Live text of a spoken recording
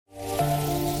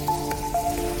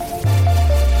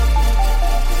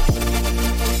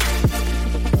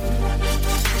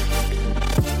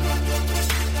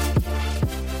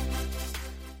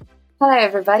Hello,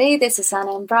 everybody. This is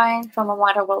Anna and Brian from a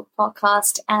Wider World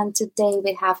podcast, and today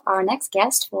we have our next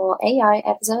guest for AI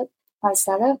episode,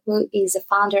 Marcelo, who is the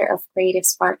founder of Creative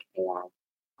Spark AI.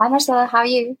 Hi, Marcelo. How are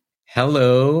you?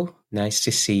 Hello. Nice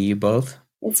to see you both.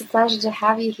 It's a pleasure to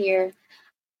have you here.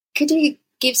 Could you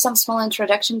give some small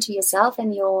introduction to yourself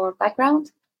and your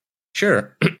background?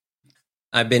 Sure.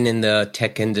 I've been in the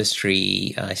tech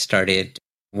industry. I started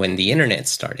when the internet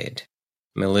started.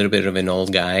 I'm a little bit of an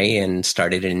old guy and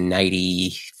started in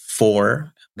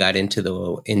 94. Got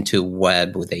into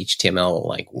web with HTML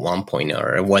like 1.0,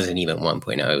 or it wasn't even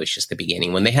 1.0. It was just the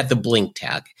beginning when they had the blink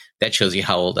tag. That shows you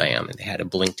how old I am. And they had a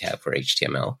blink tag for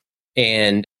HTML.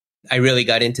 And I really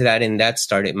got into that, and that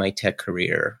started my tech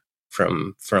career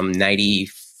from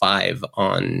 95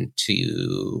 on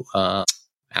to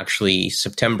actually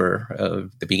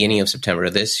the beginning of September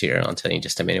of this year. I'll tell you in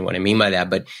just a minute what I mean by that.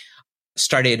 But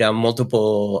started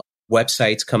multiple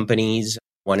websites, companies,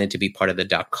 wanted to be part of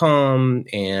the .com.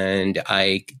 And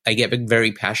I get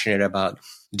very passionate about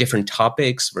different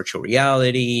topics, virtual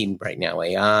reality, right now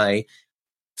AI,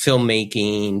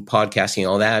 filmmaking, podcasting,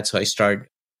 all that. So I start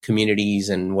communities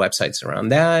and websites around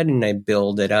that, and I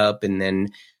build it up. And then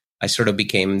I sort of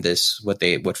became this,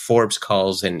 what Forbes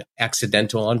calls an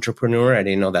accidental entrepreneur. I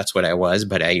didn't know that's what I was,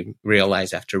 but I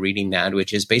realized after reading that,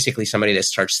 which is basically somebody that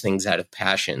starts things out of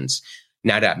passions,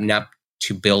 not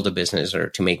to build a business or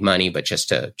to make money, but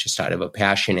just out of a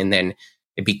passion. And then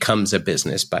it becomes a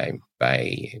business by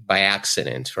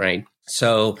accident, right?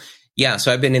 So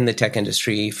I've been in the tech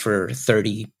industry for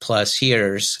 30 plus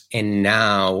years. And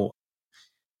now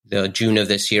the June of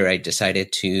this year, I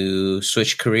decided to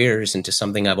switch careers into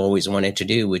something I've always wanted to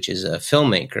do, which is a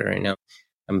filmmaker. And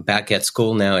I'm back at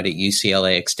school now at a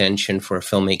UCLA Extension for a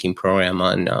filmmaking program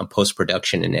on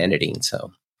post-production and editing.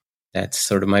 So that's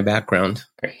sort of my background.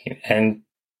 Great. And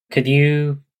could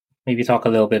you maybe talk a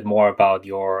little bit more about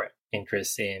your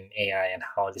interest in AI and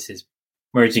how this is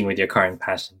merging with your current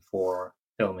passion for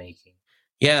filmmaking?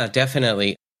 Yeah,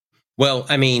 definitely. Well,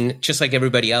 I mean, just like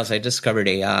everybody else, I discovered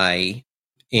AI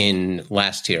in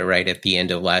last year, right at the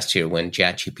end of last year when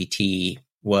ChatGPT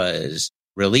was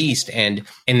released. And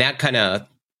that kind of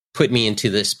put me into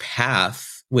this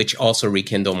path, which also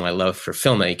rekindled my love for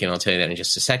filmmaking. I'll tell you that in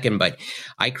just a second. But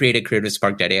I created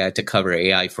CreativeSpark.ai to cover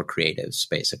AI for creatives,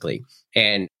 basically.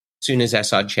 And as soon as I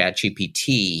saw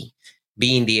ChatGPT,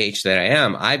 being the age that I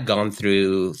am, I've gone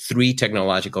through 3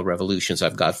 technological revolutions.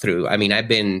 I've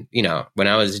been, when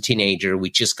I was a teenager, we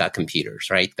just got computers,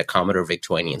 right? The Commodore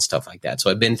VIC-20 and stuff like that. So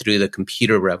I've been through the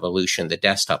computer revolution, the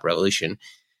desktop revolution,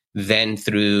 then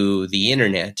through the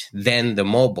internet, then the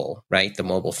mobile, right? The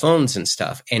mobile phones and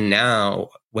stuff. And now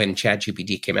when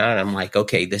ChatGPT came out, I'm like,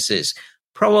 okay, this is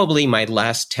probably my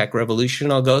last tech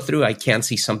revolution I'll go through. I can't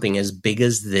see something as big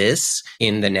as this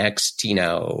in the next,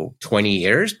 20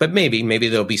 years, but maybe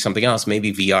there'll be something else.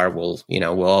 Maybe VR we'll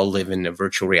all live in a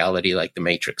virtual reality like the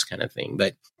Matrix kind of thing,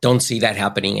 but don't see that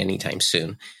happening anytime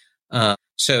soon.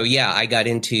 I got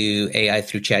into AI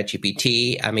through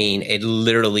ChatGPT. I mean, it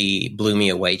literally blew me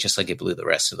away, just like it blew the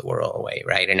rest of the world away,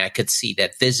 right? And I could see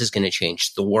that this is going to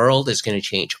change the world. It's going to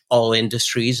change all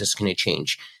industries. It's going to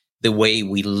change the way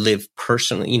we live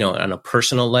personally, on a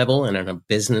personal level and on a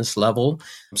business level.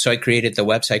 So I created the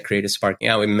website, Creative Spark.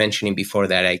 I was mentioning before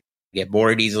that I get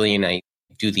bored easily and I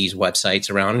do these websites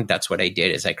around. That's what I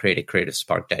did is I created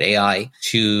CreativeSpark.ai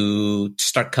to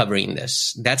start covering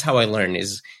this. That's how I learn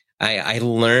is I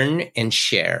learn and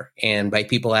share. And by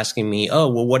people asking me, oh,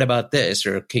 well, what about this?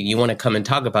 Or can you want to come and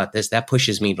talk about this? That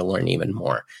pushes me to learn even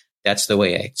more. That's the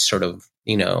way I sort of,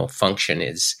 function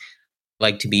is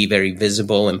like to be very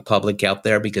visible and public out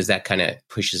there because that kind of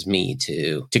pushes me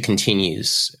to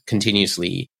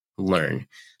continuously learn.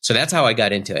 So that's how I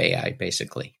got into AI,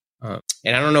 basically. And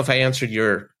I don't know if I answered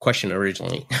your question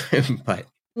originally, but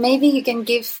maybe you can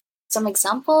give some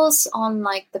examples on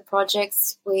like the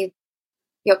projects with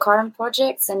your current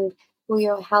projects and who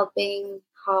you're helping.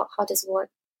 How does it work?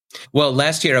 Well,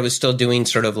 last year I was still doing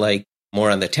sort of like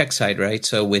more on the tech side, right?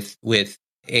 So with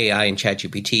AI and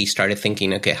ChatGPT, started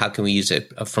thinking, okay, how can we use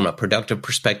it from a productive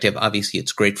perspective? Obviously,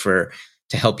 it's great to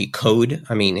help you code.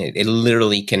 I mean, it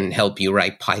literally can help you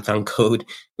write Python code,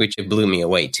 which it blew me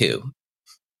away too.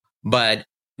 But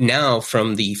now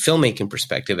from the filmmaking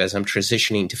perspective, as I'm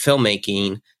transitioning to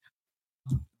filmmaking,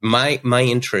 my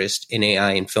interest in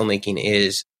AI and filmmaking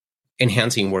is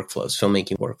enhancing workflows,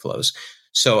 filmmaking workflows.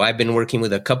 So I've been working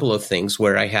with a couple of things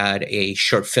where I had a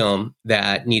short film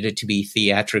that needed to be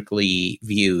theatrically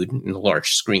viewed in a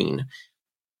large screen.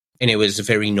 And it was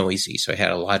very noisy. So I had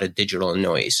a lot of digital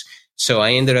noise. So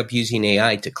I ended up using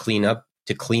AI to clean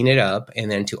it up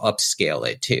and then to upscale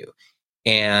it too.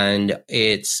 And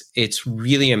it's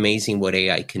really amazing what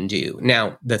AI can do.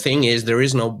 Now, the thing is, there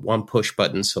is no one push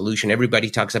button solution.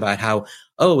 Everybody talks about how,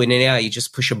 oh, in AI, you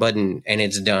just push a button and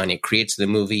it's done. It creates the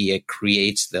movie. It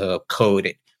creates the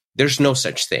code. There's no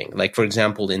such thing. Like, for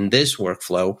example, in this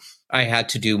workflow, I had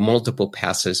to do multiple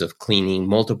passes of cleaning,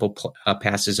 multiple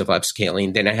passes of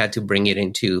upscaling. Then I had to bring it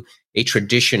into a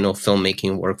traditional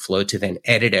filmmaking workflow to then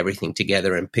edit everything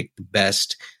together and pick the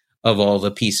best of all the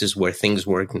pieces where things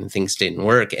worked and things didn't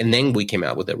work. And then we came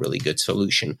out with a really good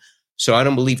solution. So I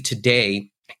don't believe today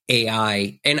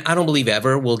AI, and I don't believe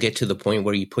ever we'll get to the point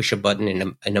where you push a button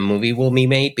and a movie will be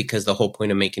made, because the whole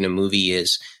point of making a movie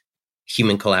is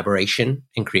human collaboration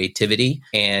and creativity.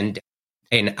 And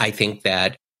I think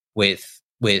that with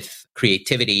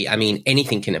creativity, I mean,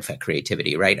 anything can affect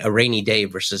creativity, right? A rainy day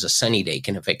versus a sunny day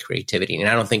can affect creativity. And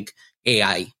I don't think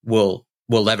AI will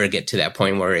ever get to that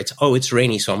point where it's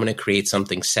rainy, so I'm going to create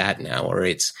something sad now, or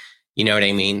it's, you know what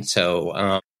I mean?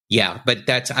 So, yeah, but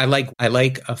I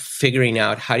like figuring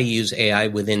out how to use AI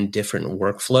within different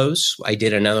workflows. I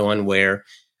did another one where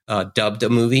dubbed a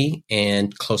movie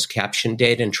and closed captioned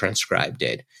it and transcribed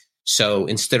it. So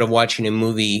instead of watching a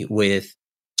movie with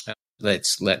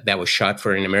that was shot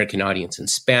for an American audience in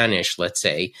Spanish, let's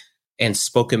say, and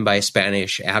spoken by a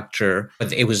Spanish actor,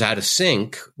 but it was out of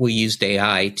sync, we used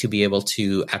AI to be able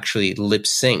to actually lip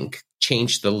sync,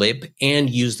 change the lip, and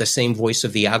use the same voice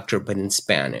of the actor, but in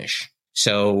Spanish.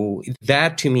 So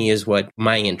that to me is what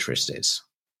my interest is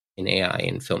in AI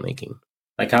and filmmaking.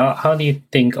 Like, how do you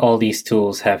think all these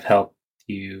tools have helped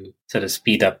you sort of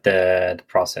speed up the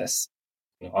process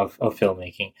of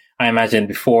filmmaking? I imagine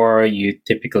before you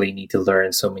typically need to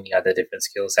learn so many other different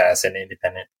skills as an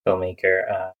independent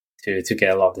filmmaker to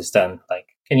get a lot of this done. Like,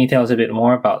 can you tell us a bit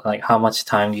more about like how much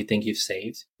time do you think you've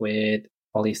saved with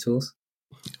all these tools?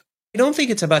 I don't think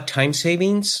it's about time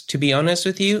savings, to be honest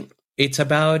with you. It's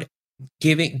about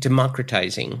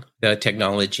democratizing the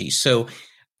technology. So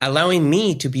allowing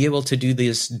me to be able to do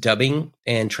this dubbing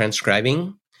and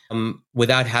transcribing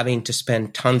without having to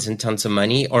spend tons and tons of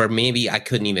money, or maybe I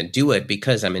couldn't even do it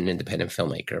because I'm an independent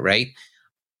filmmaker, right?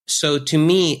 So to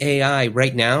me, AI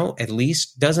right now, at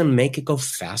least, doesn't make it go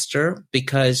faster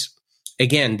because,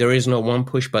 again, there is no one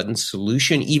push button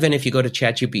solution. Even if you go to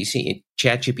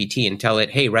ChatGPT and tell it,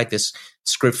 hey, write this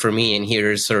script for me and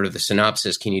here's sort of the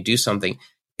synopsis, can you do something?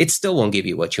 It still won't give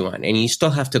you what you want. And you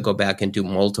still have to go back and do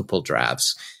multiple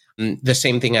drafts. The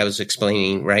same thing I was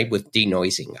explaining, right, with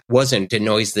denoising. It wasn't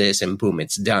denoise this and boom,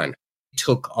 it's done. It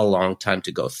took a long time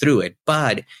to go through it,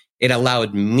 but it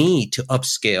allowed me to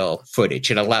upscale footage.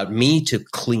 It allowed me to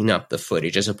clean up the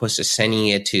footage as opposed to sending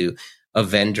it to a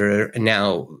vendor.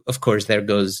 Now, of course, there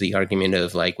goes the argument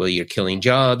of like, well, you're killing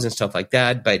jobs and stuff like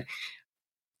that, but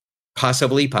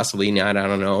possibly not. I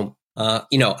don't know.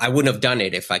 I wouldn't have done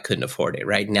it if I couldn't afford it.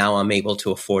 Right now, I'm able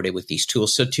to afford it with these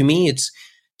tools. So to me,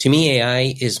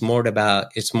 AI is more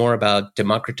about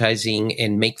democratizing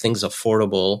and make things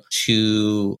affordable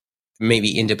to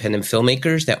maybe independent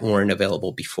filmmakers that weren't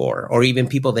available before, or even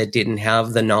people that didn't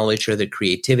have the knowledge or the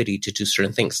creativity to do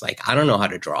certain things. Like, I don't know how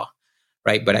to draw,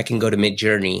 right? But I can go to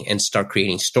Midjourney and start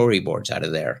creating storyboards out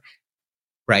of there,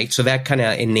 right? So that kind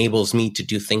of enables me to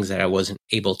do things that I wasn't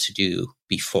able to do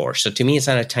before. So to me, it's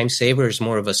not a time saver, it's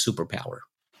more of a superpower.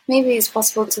 Maybe it's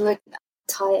possible to look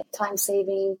at time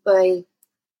saving by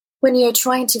when you're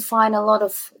trying to find a lot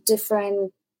of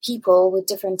different people with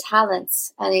different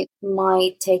talents, and it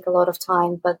might take a lot of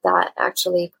time, but that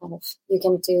actually kind of, you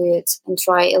can do it and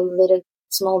try a little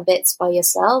small bits by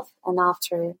yourself, and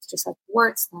after it's just like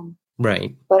works then.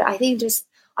 Right. But I think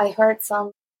I heard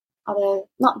some other,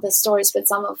 not the stories, but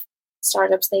some of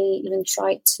startups, they even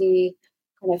tried to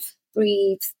kind of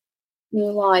breathe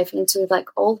new life into like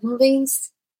old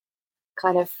movies,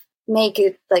 kind of make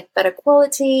it like better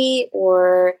quality,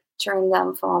 or turn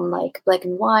them from like black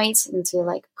and white into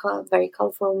like very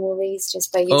colorful movies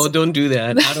just by using... Oh, don't do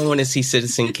that. I don't want to see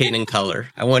Citizen Kane in color.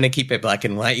 I want to keep it black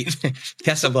and white.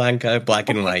 Casablanca, black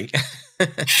and white.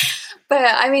 But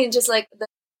I mean, just like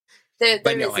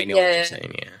I know what you're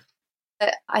saying,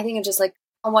 yeah. I think it's just like,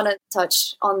 I want to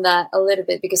touch on that a little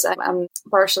bit because I'm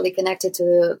partially connected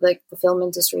to like the film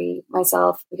industry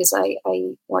myself, because I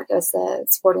work as a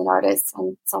supporting artist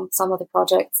on some of the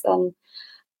projects. And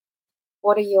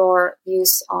what are your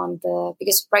views on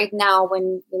because right now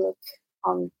when you look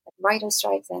on writer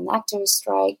strikes and actors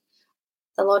strike,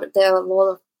 there are a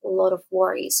lot of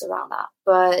worries around that.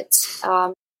 But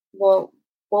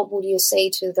what would you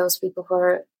say to those people who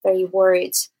are very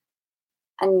worried,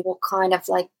 and what kind of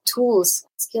like tools,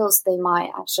 skills they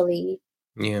might actually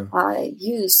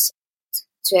use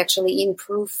to actually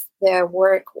improve their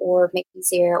work or make it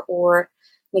easier, or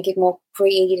make it more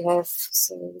creative?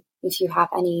 So if you have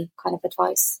any kind of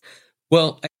advice.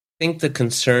 Well, I think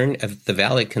the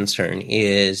valid concern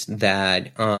is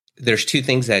that there's two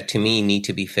things that to me need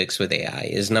to be fixed with AI.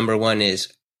 Is number one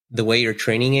is the way you're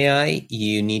training AI,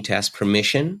 you need to ask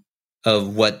permission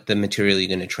of what the material you're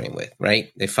going to train with,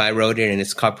 right? If I wrote it and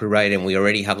it's copyright and we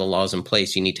already have the laws in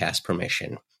place, you need to ask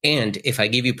permission. And if I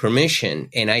give you permission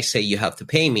and I say you have to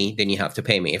pay me, then you have to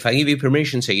pay me. If I give you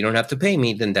permission, say you don't have to pay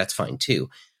me, then that's fine too.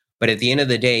 But at the end of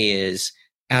the day is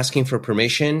asking for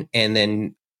permission and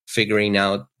then figuring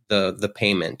out the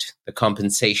payment, the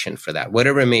compensation for that,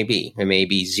 whatever it may be. It may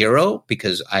be zero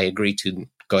because I agree to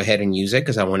go ahead and use it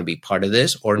because I want to be part of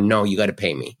this, or no, you got to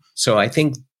pay me. So I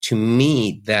think to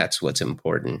me, that's what's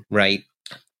important, right?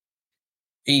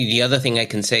 The other thing I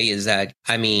can say is that,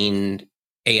 I mean,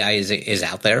 AI is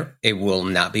out there. It will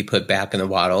not be put back in the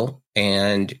bottle,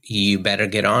 and you better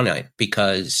get on it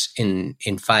because in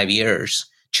 5 years,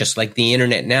 just like the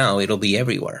internet now, it'll be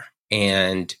everywhere.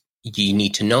 And you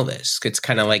need to know this. It's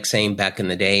kind of like saying back in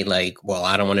the day, like, well,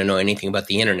 I don't want to know anything about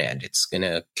the internet. It's going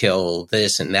to kill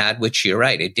this and that, which you're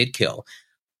right. It did kill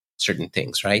certain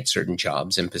things, right? Certain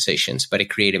jobs and positions, but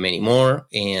it created many more.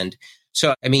 And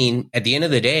so, I mean, at the end of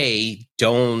the day,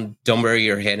 don't bury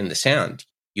your head in the sand.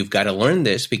 You've got to learn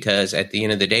this because at the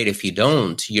end of the day, if you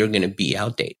don't, you're going to be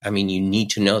outdated. I mean, you need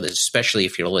to know this, especially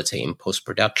if you're, let's say, in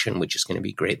post-production, which is going to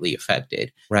be greatly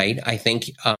affected, right? I think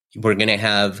we're going to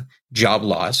have job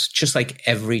loss, just like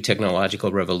every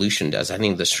technological revolution does. I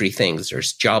think there's three things.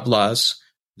 There's job loss,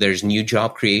 there's new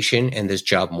job creation, and there's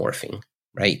job morphing,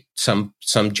 right? Some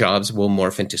jobs will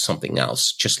morph into something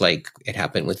else, just like it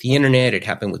happened with the internet, it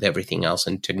happened with everything else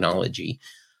in technology.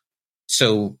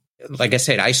 So, like I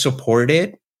said, I support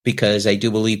it because I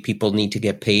do believe people need to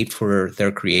get paid for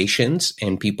their creations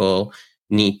and people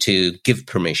need to give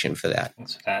permission for that.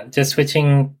 Just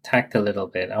switching tact a little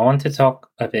bit, I want to talk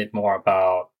a bit more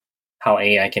about how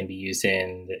AI can be used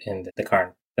in the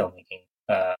current filmmaking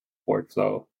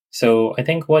workflow. So I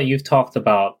think what you've talked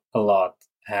about a lot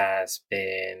has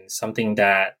been something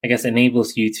that I guess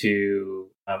enables you to,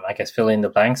 fill in the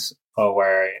blanks or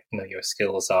where your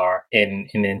skills are in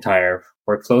the entire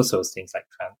workflow. So it's things like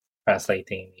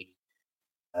translating, maybe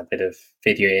a bit of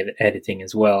video editing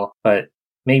as well, but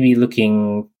maybe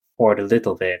looking forward a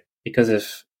little bit because of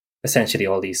essentially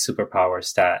all these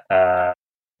superpowers that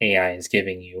AI is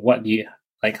giving you. What do you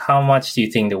like? How much do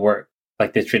you think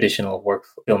the traditional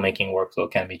filmmaking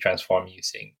workflow can be transformed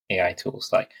using AI tools?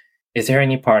 Like, is there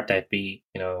any part that we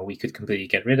could completely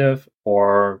get rid of,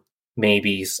 or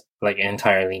maybe like an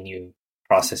entirely new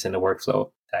process in the workflow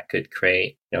that could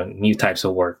create new types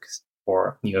of works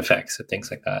or new effects and things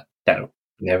like that have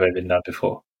never been done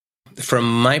before?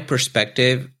 From my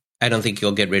perspective, I don't think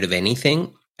you'll get rid of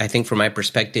anything. I think from my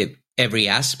perspective, every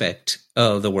aspect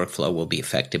of the workflow will be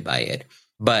affected by it.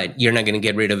 But you're not going to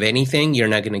get rid of anything. You're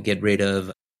not going to get rid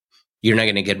of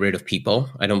people.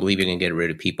 I don't believe you're going to get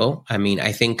rid of people. I mean,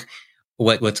 I think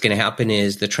what's going to happen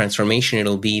is the transformation.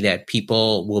 It'll be that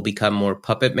people will become more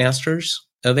puppet masters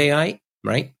of AI,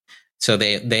 right? So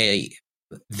they'll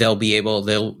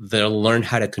learn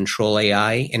how to control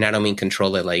AI. And I don't mean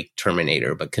control it like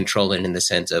Terminator, but control it in the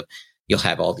sense of you'll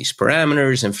have all these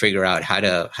parameters and figure out how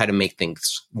to make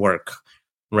things work,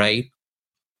 right?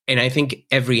 And I think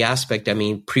every aspect, I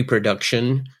mean,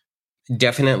 pre-production,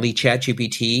 definitely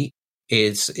ChatGPT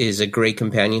is a great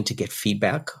companion to get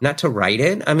feedback, not to write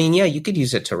it. I mean, yeah, you could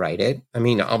use it to write it. I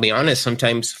mean, I'll be honest,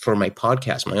 sometimes for my own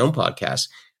podcast,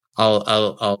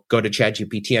 I'll go to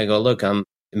ChatGPT. I go, look, I'm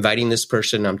inviting this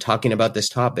person. I'm talking about this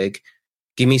topic.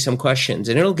 Give me some questions.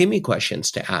 And it'll give me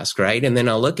questions to ask, right? And then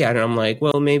I'll look at it and I'm like,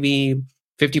 well, maybe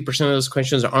 50% of those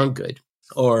questions aren't good,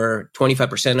 or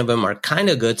 25% of them are kind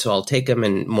of good. So I'll take them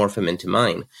and morph them into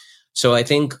mine. So I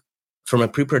think from a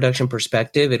pre-production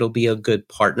perspective, it'll be a good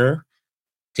partner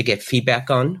to get feedback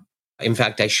on. In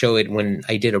fact, I show it when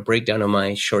I did a breakdown of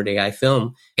my short AI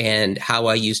film and how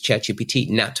I use ChatGPT,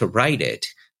 not to write it,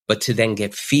 but to then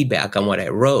get feedback on what I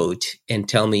wrote and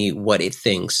tell me what it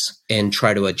thinks and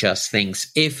try to adjust things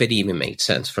if it even made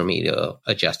sense for me to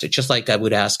adjust it. Just like I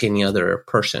would ask any other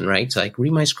person, right? It's like,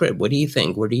 read my script. What do you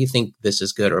think? Where do you think this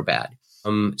is good or bad?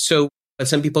 So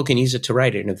some people can use it to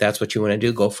write it. And if that's what you want to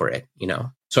do, go for it,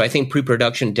 So I think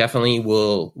pre-production definitely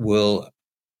will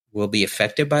be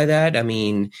affected by that. I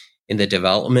mean, in the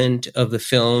development of the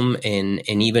film and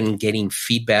even getting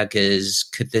feedback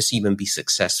could this even be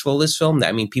successful, this film?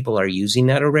 I mean, people are using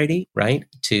that already, right?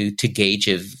 To gauge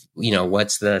if,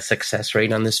 what's the success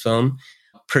rate on this film.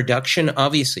 Production,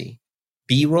 obviously,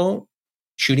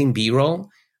 shooting B-roll,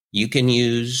 you can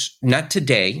use, not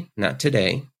today,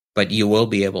 but you will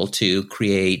be able to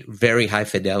create very high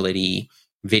fidelity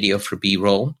video for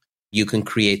B-roll. You can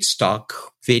create stock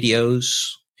videos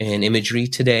and imagery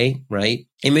today, right?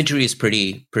 Imagery is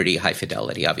pretty high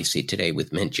fidelity, obviously, today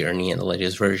with Midjourney and the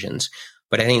latest versions.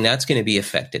 But I think that's going to be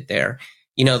affected there.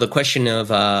 The question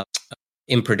of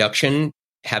in production,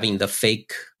 having the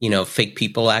fake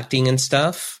people acting and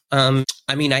stuff.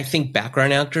 I think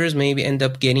background actors maybe end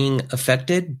up getting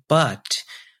affected, but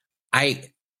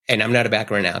and I'm not a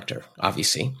background actor,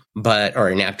 obviously, or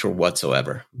an actor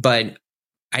whatsoever. But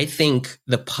I think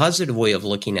the positive way of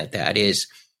looking at that is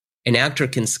an actor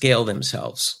can scale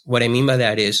themselves. What I mean by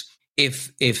that is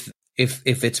if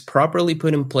it's properly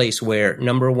put in place where,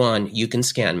 number one, you can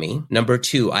scan me. Number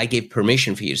two, I gave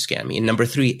permission for you to scan me. And number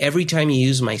three, every time you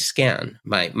use my scan,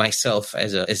 myself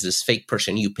as this fake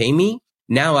person, you pay me.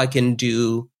 Now I can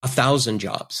do 1,000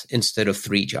 jobs instead of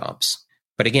 3 jobs.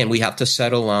 But again, we have to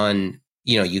settle on,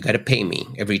 you got to pay me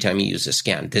every time you use a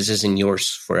scan. This isn't yours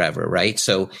forever, right?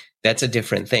 So that's a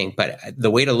different thing. But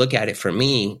the way to look at it for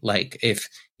me,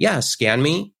 scan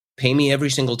me, pay me every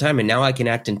single time. And now I can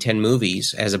act in 10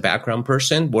 movies as a background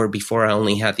person, where before I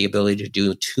only had the ability to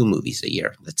do 2 movies a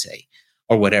year, let's say,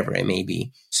 or whatever it may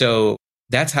be. So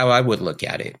that's how I would look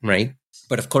at it, right?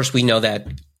 But of course, we know that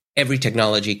every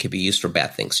technology could be used for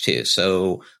bad things too.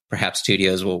 So perhaps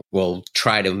studios will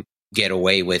try to get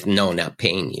away with not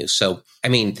paying you. So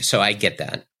I get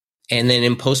that. And then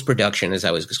in post-production, as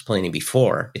I was explaining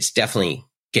before, it's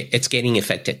getting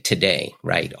affected today,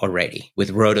 right? Already with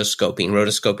rotoscoping.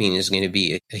 Rotoscoping is going to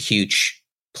be a huge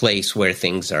place where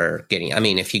things are getting,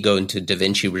 if you go into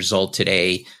DaVinci Resolve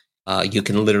today, you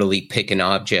can literally pick an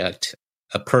object,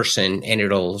 a person, and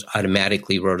it'll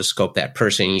automatically rotoscope that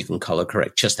person. You can color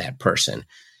correct just that person.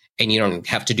 And you don't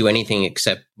have to do anything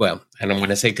except, I don't want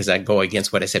to say, because I go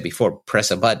against what I said before, press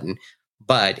a button.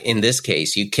 But in this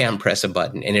case, you can press a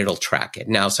button and it'll track it.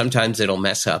 Now, sometimes it'll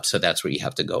mess up. So that's where you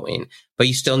have to go in. But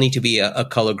you still need to be a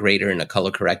color grader and a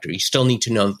color corrector. You still need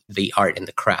to know the art and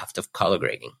the craft of color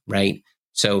grading, right?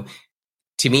 So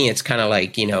to me, it's kind of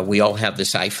like, we all have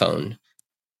this iPhone,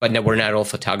 but no, we're not all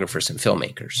photographers and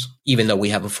filmmakers, even though we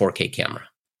have a 4K camera.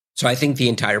 So I think the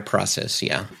entire process,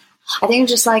 yeah. I think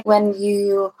just like when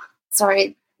you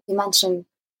mentioned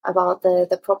about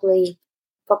the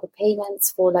proper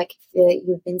payments for if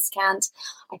you've been scanned.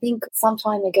 I think some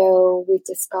time ago we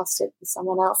discussed it with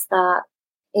someone else that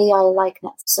AI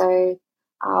likeness. So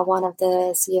one of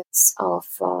the CEOs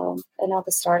of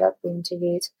another startup we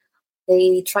interviewed,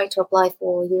 they tried to apply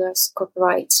for US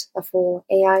copyright for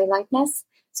AI likeness.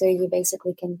 So you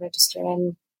basically can register,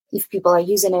 and if people are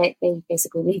using it, they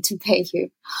basically need to pay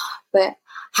you. But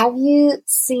have you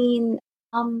seen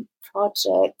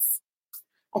projects?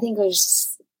 I think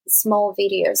there's small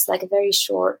videos, like very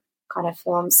short kind of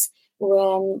films,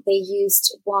 when they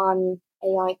used one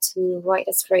AI to write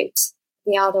a script,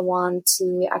 the other one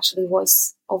to actually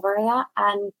voice over that,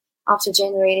 and after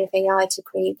generative AI to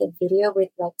create the video with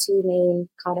 2 main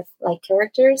kind of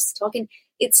characters talking,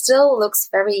 it still looks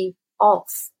very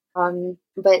off.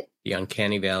 But the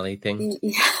uncanny valley thing.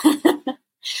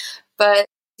 But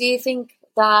do you think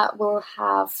that will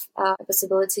have a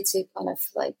possibility to kind of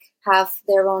have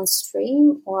their own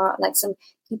stream, or some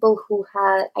people who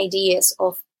had ideas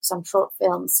of some short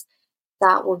films,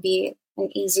 that would be an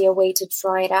easier way to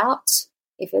try it out?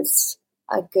 If it's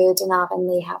good enough and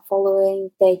they have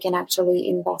following, they can actually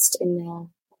invest in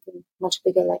a much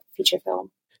bigger feature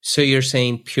film. So you're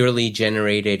saying purely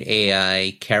generated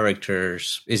AI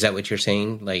characters? Is that what you're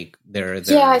saying? They're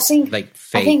yeah, I think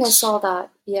fakes? I think I saw that.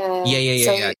 Yeah.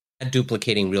 Yeah. Not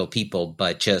duplicating real people,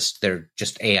 but they're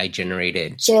just AI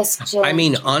generated. Just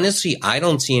honestly, I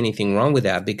don't see anything wrong with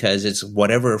that, because it's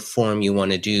whatever form you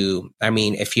want to do.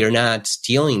 If you're not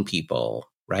stealing people,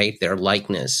 right, their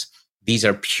likeness, these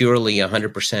are purely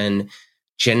 100%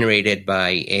 generated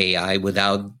by AI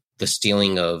without the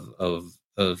stealing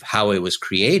of how it was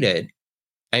created.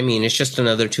 It's just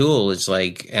another tool. It's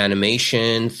like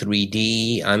animation,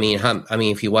 3D.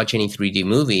 If you watch any 3D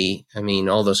movie,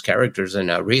 all those characters are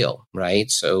not real, right?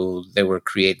 So they were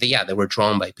created. Yeah, they were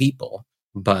drawn by people.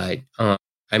 But I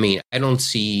don't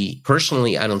see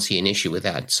an issue with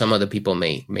that. Some other people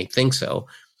may think so.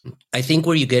 I think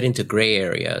where you get into gray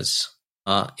areas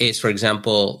is, for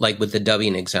example, like with the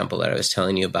dubbing example that I was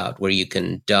telling you about, where you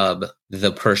can dub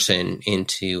the person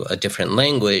into a different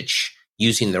language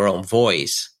using their own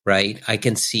voice, right? I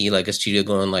can see a studio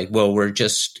going well, we're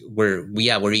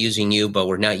using you, but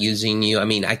we're not using you.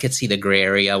 I could see the gray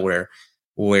area where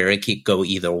it could go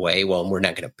either way. Well, we're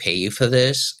not going to pay you for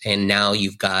this. And now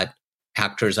you've got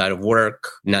actors out of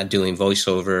work, not doing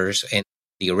voiceovers. And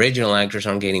The original actors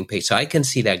aren't getting paid. So I can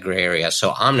see that gray area.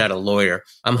 So I'm not a lawyer.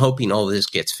 I'm hoping all this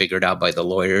gets figured out by the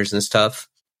lawyers and stuff,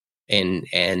 and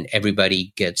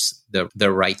everybody gets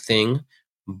the right thing.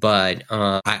 But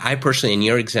I personally, in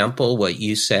your example, what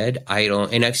you said, I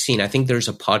think there's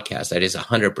a podcast that is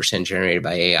 100% generated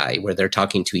by AI where they're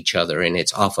talking to each other, and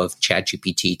it's off of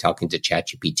ChatGPT talking to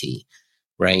ChatGPT,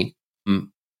 right?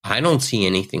 I don't see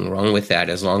anything wrong with that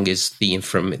as long as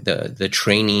the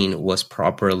training was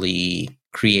properly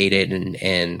created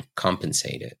and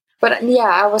compensated. But yeah,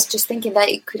 I was just thinking that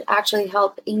it could actually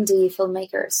help indie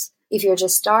filmmakers. If you're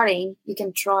just starting, you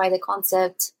can try the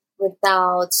concept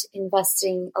without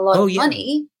investing a lot of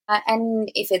money. And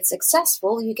if it's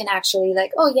successful, you can actually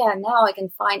now I can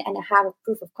find and have a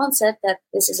proof of concept that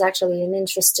this is actually an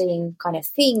interesting kind of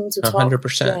thing to talk.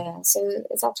 100%. Yeah, so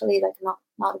it's actually not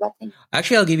a bad thing.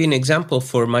 Actually, I'll give you an example.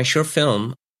 For my short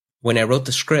film, when I wrote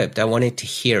the script, I wanted to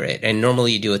hear it. And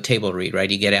normally you do a table read,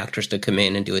 right? You get actors to come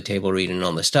in and do a table read and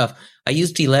all this stuff. I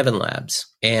used 11 Labs,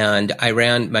 and I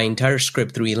ran my entire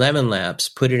script through 11 Labs,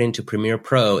 put it into Premiere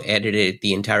Pro, edited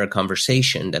the entire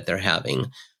conversation that they're having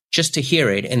just to hear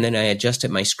it. And then I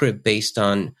adjusted my script based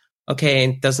on, okay,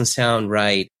 it doesn't sound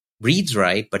right. Reads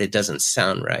right, but it doesn't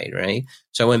sound right, right?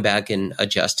 So I went back and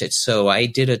adjusted. So I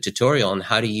did a tutorial on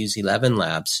how to use 11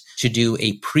 Labs to do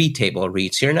a pre-table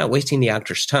read. So you're not wasting the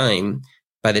actor's time.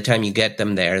 By the time you get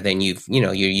them there, then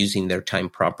you're using their time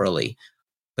properly.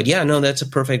 But yeah, no, that's a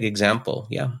perfect example.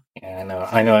 Yeah. Yeah,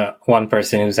 I know one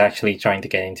person who's actually trying to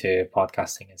get into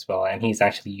podcasting as well, and he's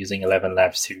actually using 11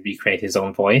 Labs to recreate his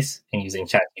own voice and using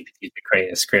ChatGPT to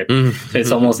create a script. So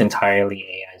it's almost entirely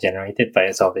AI generated, but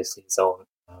it's obviously his own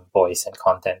voice and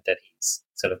content that he's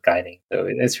sort of guiding. So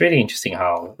it's really interesting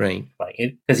how, right,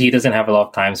 because he doesn't have a lot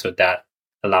of time, so that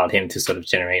allowed him to sort of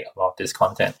generate a lot of this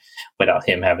content without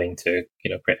him having to,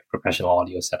 create a professional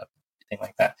audio setup, anything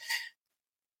like that.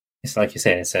 It's like you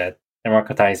said, it's a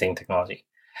democratizing technology.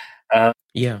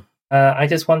 I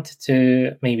just wanted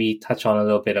to maybe touch on a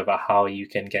little bit about how you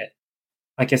can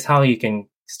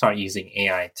start using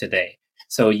AI today.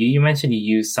 So you mentioned you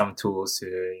use some tools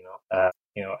to,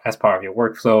 as part of your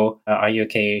workflow. Are you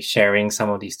okay sharing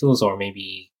some of these tools, or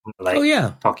maybe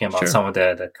talking about some of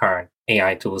the current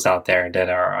AI tools out there that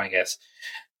are, I guess,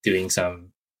 doing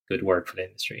some good work for the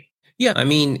industry? Yeah, I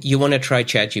mean, you want to try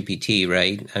ChatGPT,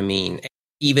 right? I mean,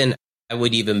 I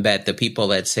would even bet the people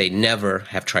that say never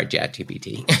have tried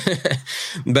ChatGPT.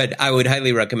 But I would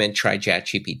highly recommend try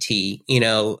ChatGPT.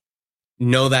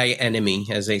 Know thy enemy,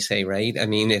 as they say, right? I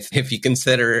mean, if you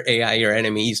consider AI your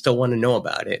enemy, you still want to know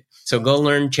about it. So go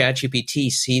learn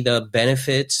ChatGPT, see the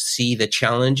benefits, see the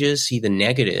challenges, see the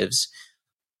negatives,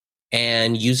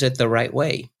 and use it the right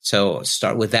way. So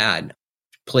start with that.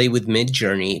 Play with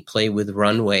Midjourney, play with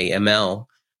Runway, ML.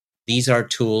 These are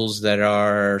tools that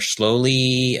are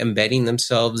slowly embedding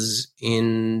themselves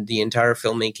in the entire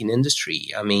filmmaking industry.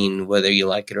 I mean, whether you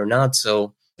like it or not.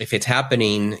 So if it's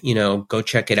happening, go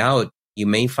check it out. You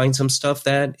may find some stuff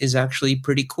that is actually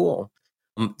pretty cool.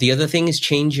 The other thing is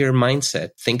change your mindset.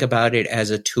 Think about it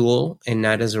as a tool and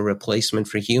not as a replacement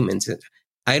for humans.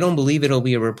 I don't believe it'll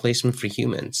be a replacement for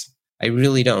humans. I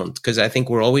really don't, because I think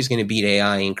we're always going to beat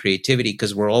AI in creativity,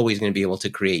 because we're always going to be able to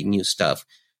create new stuff.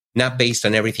 Not based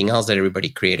on everything else that everybody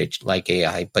created like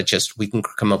AI, but just we can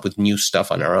come up with new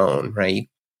stuff on our own, right?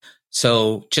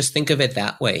 So just think of it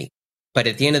that way. But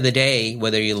at the end of the day,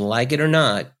 whether you like it or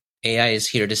not, AI is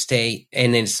here to stay.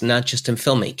 And it's not just in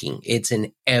filmmaking. It's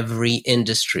in every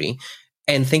industry.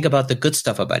 And think about the good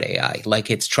stuff about AI.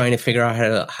 Like it's trying to figure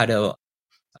out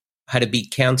how to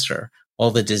beat cancer,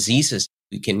 all the diseases.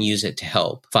 We can use it to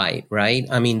help fight, right?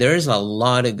 I mean, there's a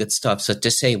lot of good stuff. So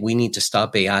to say we need to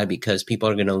stop AI because people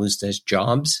are going to lose their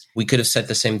jobs, we could have said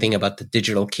the same thing about the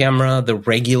digital camera, the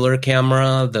regular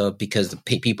camera, because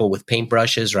the people with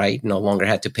paintbrushes, right, no longer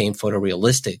had to paint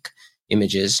photorealistic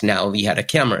images. Now we had a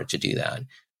camera to do that.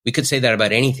 We could say that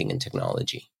about anything in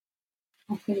technology.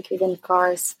 I think even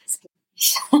cars.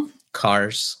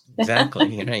 Cars,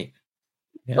 exactly, right.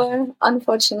 Yeah. But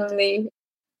unfortunately,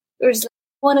 there's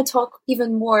want to talk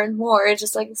even more and more. It's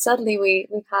just like suddenly we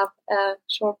have a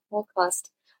short podcast.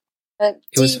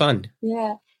 It was fun.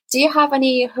 Yeah. Do you have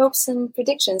any hopes and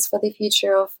predictions for the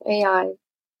future of AI,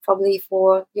 probably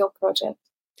for your project?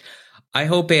 I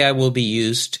hope AI will be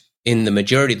used in the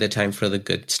majority of the time for the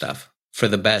good stuff, for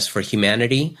the best, for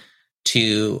humanity,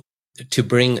 to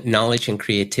bring knowledge and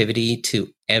creativity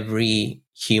to every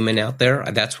human out there.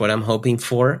 That's what I'm hoping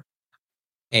for.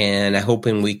 And I'm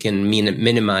hoping we can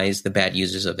minimize the bad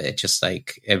uses of it, just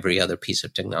like every other piece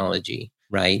of technology,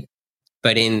 right?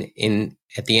 But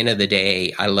at the end of the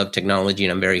day, I love technology,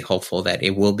 and I'm very hopeful that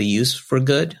it will be used for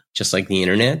good, just like the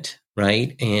internet.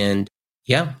 right? And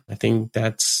yeah, I think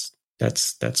that's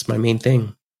my main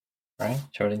thing. Right,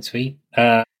 short and sweet.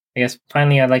 I guess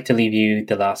finally, I'd like to leave you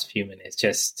the last few minutes.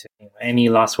 Just any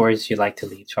last words you'd like to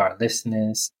leave to our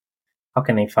listeners? How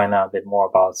can they find out a bit more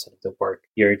about sort of the work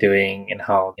you're doing and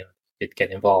how it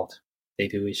get involved? They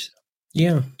do each.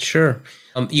 Yeah, sure.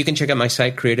 You can check out my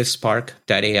site,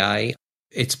 creativespark.ai.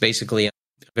 It's basically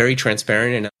very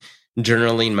transparent and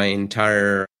journaling my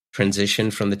entire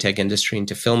transition from the tech industry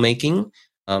into filmmaking.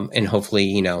 And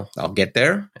hopefully, I'll get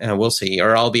there and we'll see.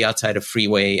 Or I'll be outside a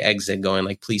freeway exit going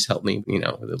like, please help me, with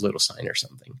a little sign or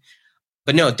something.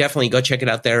 But no, definitely go check it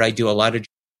out there. I do a lot of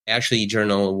actually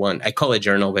journal one. I call it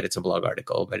journal, but it's a blog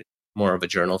article, but more of a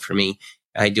journal for me.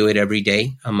 I do it every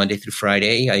day, Monday through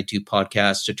Friday. I do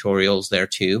podcast tutorials there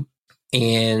too.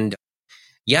 And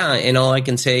yeah, and all I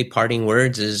can say, parting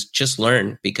words, is just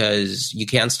learn, because you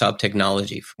can't stop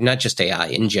technology, not just AI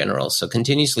in general. So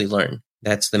continuously learn.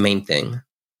 That's the main thing.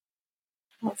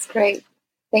 That's great.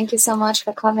 Thank you so much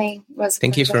for coming.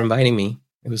 Thank you for inviting me.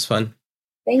 It was fun.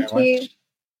 Thank you.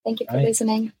 Thank you for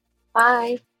listening.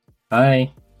 Bye.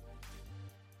 Bye.